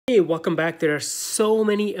Hey, welcome back. There are so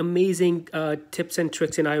many amazing tips and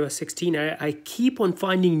tricks in iOS 16. I keep on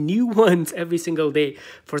finding new ones every single day.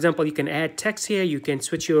 For example, you can add text here. You can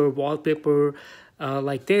switch your wallpaper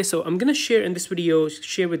like this. So I'm going to share in this video,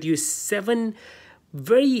 share with you 7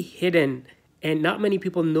 very hidden and not many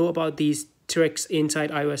people know about these tricks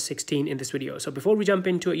inside iOS 16 in this video. So before we jump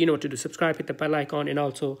into it, you know what to do. Subscribe, hit the bell icon, and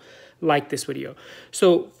also like this video.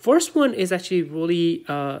 So first one is actually really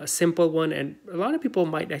a simple one, and a lot of people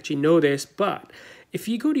might actually know this, but if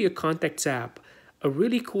you go to your Contacts app, a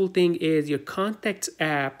really cool thing is your Contacts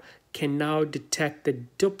app can now detect the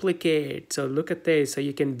duplicate. So look at this. So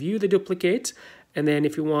you can view the duplicates, and then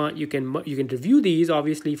if you want, you can review these,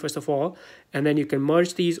 obviously, first of all, and then you can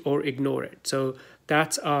merge these or ignore it. So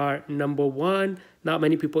that's our number one. Not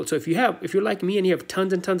many people. So if you're like me and you have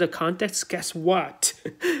tons and tons of contacts, guess what?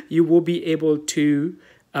 You will be able to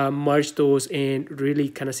merge those and really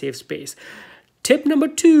kind of save space. Tip number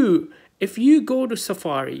 2, if you go to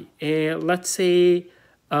Safari and let's say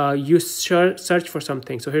you search for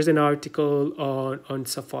something. So here's an article on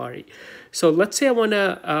Safari. So let's say I want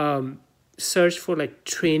to search for like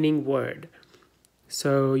training word.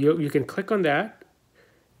 So you can click on that.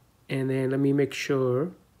 And then let me make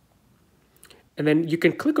sure. And then you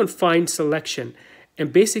can click on find selection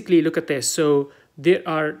and basically look at this. So there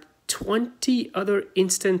are 20 other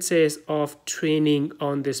instances of training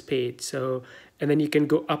on this page. So, and then you can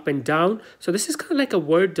go up and down. So this is kind of like a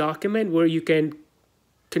Word document where you can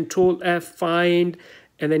Control F, find,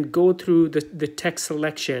 and then go through the text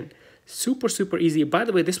selection. Super easy. By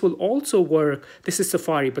the way, this will also work. This is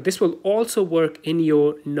Safari, but this will also work in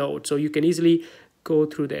your Notes. So you can easily go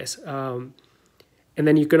through this. And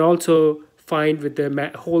then you can also find with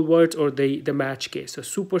the whole words or the match case. So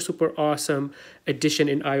super awesome addition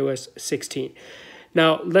in iOS 16.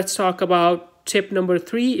 Now let's talk about tip number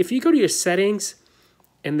 3. If you go to your settings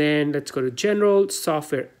and then let's go to general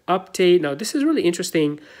software update. Now this is really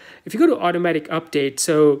interesting. If you go to automatic update,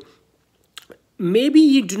 so maybe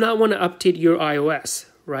you do not want to update your iOS,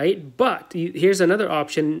 right? But here's another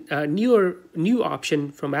option, new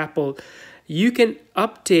option from Apple. You can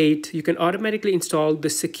automatically install the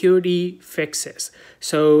security fixes.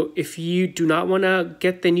 So if you do not want to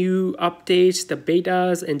get the new updates, the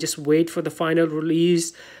betas, and just wait for the final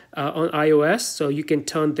release on iOS, so you can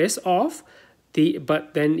turn this off.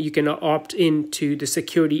 But then you can opt into the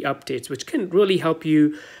security updates, which can really help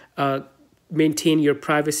you maintain your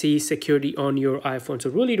privacy security on your iPhone. So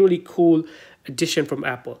really cool addition from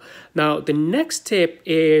Apple. Now the next tip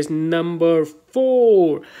is number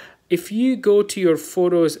 4. If you go to your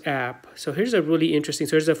Photos app, so here's a really interesting,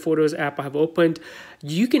 so here's a Photos app I have opened.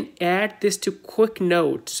 You can add this to Quick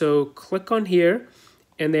Note. So click on here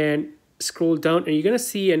and then scroll down and you're going to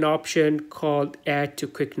see an option called Add to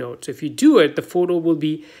Quick Note. So if you do it, the photo will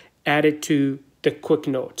be added to the Quick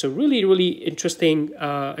Note. So really interesting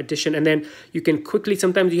addition. And then you can quickly,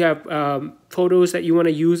 sometimes you have photos that you want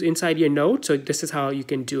to use inside your note. So this is how you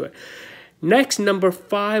can do it. Next, number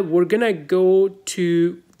 5, we're going to go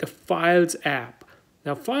to the Files app.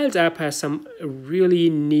 Now, Files app has some really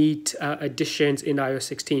neat additions in iOS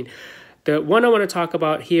 16. The one I want to talk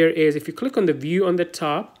about here is if you click on the view on the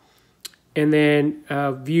top and then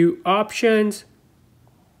view options,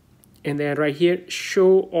 and then right here,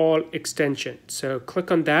 show all extensions. So click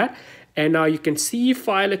on that. And now you can see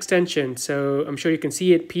file extensions. So I'm sure you can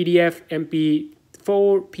see it, PDF,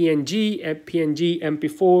 MP4, PNG,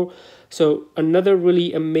 MP4. So another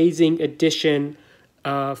really amazing addition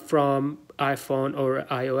from iPhone or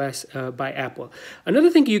iOS by Apple. Another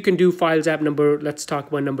thing you can do, Files app let's talk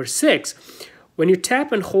about number 6. When you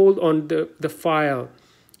tap and hold on the file,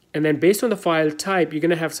 and then based on the file type, you're going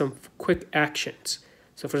to have some quick actions.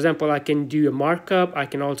 So for example, I can do a markup. I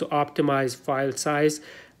can also optimize file size.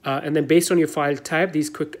 And then based on your file type, these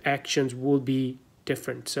quick actions will be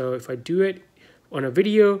different. So if I do it on a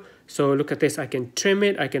video, so look at this, I can trim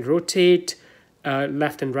it, I can rotate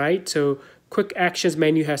left and right. So quick actions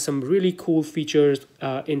menu has some really cool features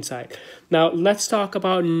inside. Now let's talk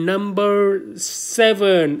about number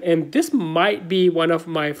 7, and this might be one of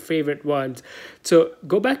my favorite ones. So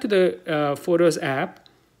go back to the Photos app,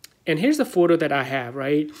 and here's the photo that I have,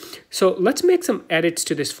 right? So let's make some edits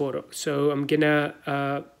to this photo. So I'm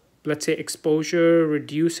gonna let's say exposure,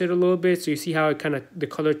 reduce it a little bit, so you see how it the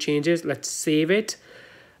color changes. Let's save it.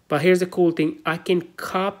 But here's the cool thing, I can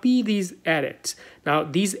copy these edits. Now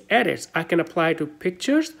these edits I can apply to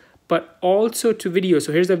pictures, but also to video.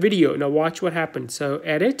 So here's the video. Now watch what happens. So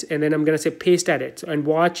edit, and then I'm gonna say paste edit, and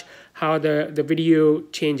watch how the video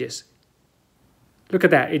changes. Look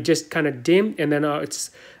at that, it just kind of dimmed, and then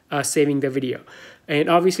it's saving the video. And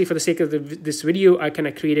obviously for the sake of this video, I kind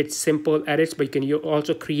of created simple edits, but you can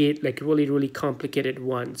also create like really complicated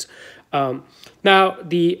ones. Now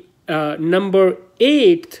the number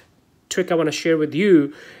 8 trick I want to share with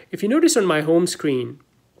you, if you notice on my home screen,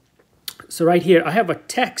 so right here I have a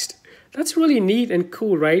text. That's really neat and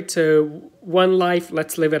cool, right? So one life,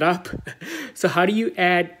 let's live it up. So how do you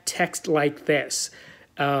add text like this?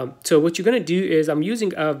 So what you're going to do is I'm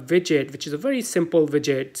using a widget, which is a very simple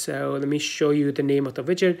widget. So let me show you the name of the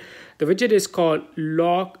widget. The widget is called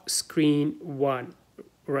Lock Screen 1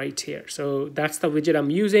 right here. So that's the widget I'm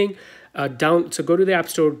using. So go to the App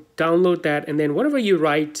Store, download that, and then whatever you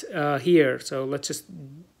write here. So let's just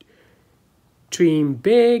dream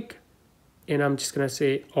big. And I'm just going to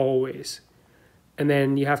say always. And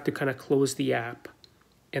then you have to kind of close the app.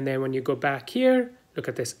 And then when you go back here, look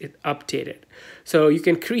at this, it updated. So you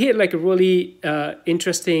can create like a really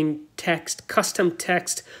interesting text, custom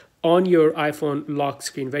text on your iPhone lock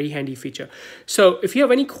screen. Very handy feature. So if you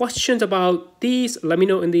have any questions about these, let me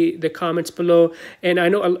know in the comments below. And I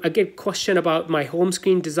know I get question about my home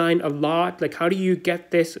screen design a lot. Like how do you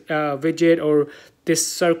get this widget or this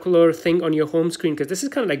circular thing on your home screen? Because this is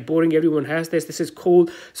kind of like boring. Everyone has this. This is cool.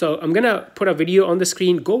 So I'm going to put a video on the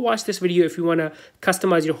screen. Go watch this video if you want to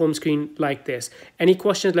customize your home screen like this. Any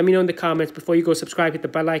questions, let me know in the comments. Before you go, subscribe, hit the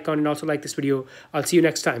bell icon, and also like this video. I'll see you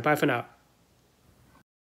next time. Bye for now.